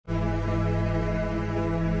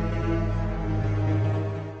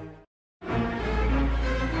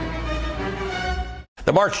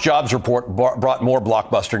The March jobs report brought more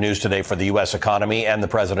blockbuster news today for the U.S. economy and the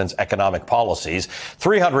president's economic policies.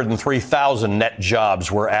 303,000 net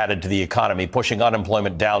jobs were added to the economy, pushing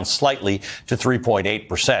unemployment down slightly to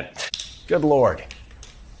 3.8%. Good Lord.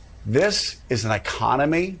 This is an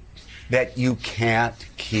economy that you can't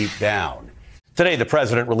keep down. Today, the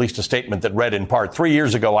president released a statement that read in part, 3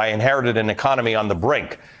 years ago, I inherited an economy on the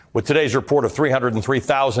brink. With today's report of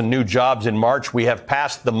 303,000 new jobs in March, we have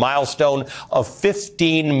passed the milestone of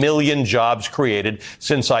 15 million jobs created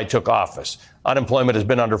since I took office. Unemployment has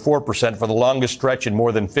been under 4% for the longest stretch in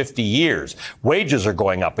more than 50 years. Wages are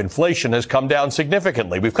going up. Inflation has come down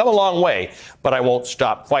significantly. We've come a long way, but I won't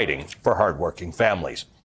stop fighting for hardworking families.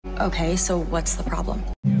 Okay, so what's the problem?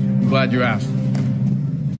 Glad you asked.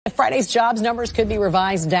 Friday's jobs numbers could be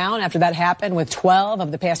revised down after that happened with 12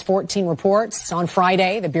 of the past 14 reports. On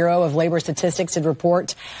Friday, the Bureau of Labor Statistics did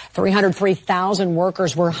report 303,000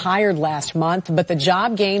 workers were hired last month, but the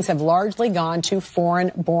job gains have largely gone to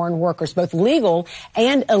foreign-born workers, both legal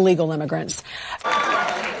and illegal immigrants.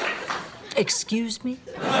 Excuse me?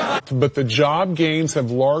 But the job gains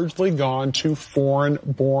have largely gone to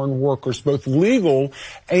foreign-born workers, both legal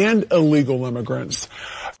and illegal immigrants.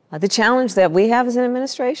 The challenge that we have as an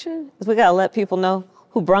administration is we got to let people know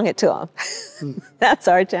who brung it to them. That's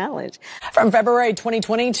our challenge. From February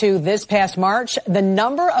 2020 to this past March, the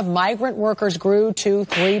number of migrant workers grew to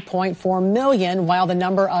 3.4 million, while the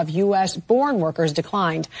number of U.S.-born workers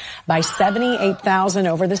declined by 78,000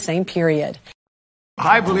 over the same period.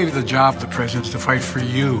 I believe the job of the president is to fight for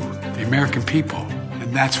you, the American people,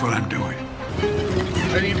 and that's what I'm doing.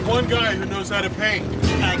 I need one guy who knows how to paint.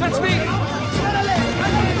 That's me!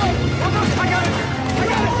 I got it!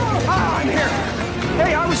 Ah, I'm here!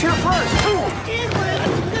 Hey, I was here first!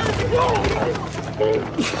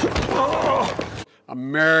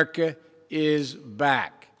 America is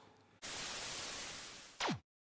back.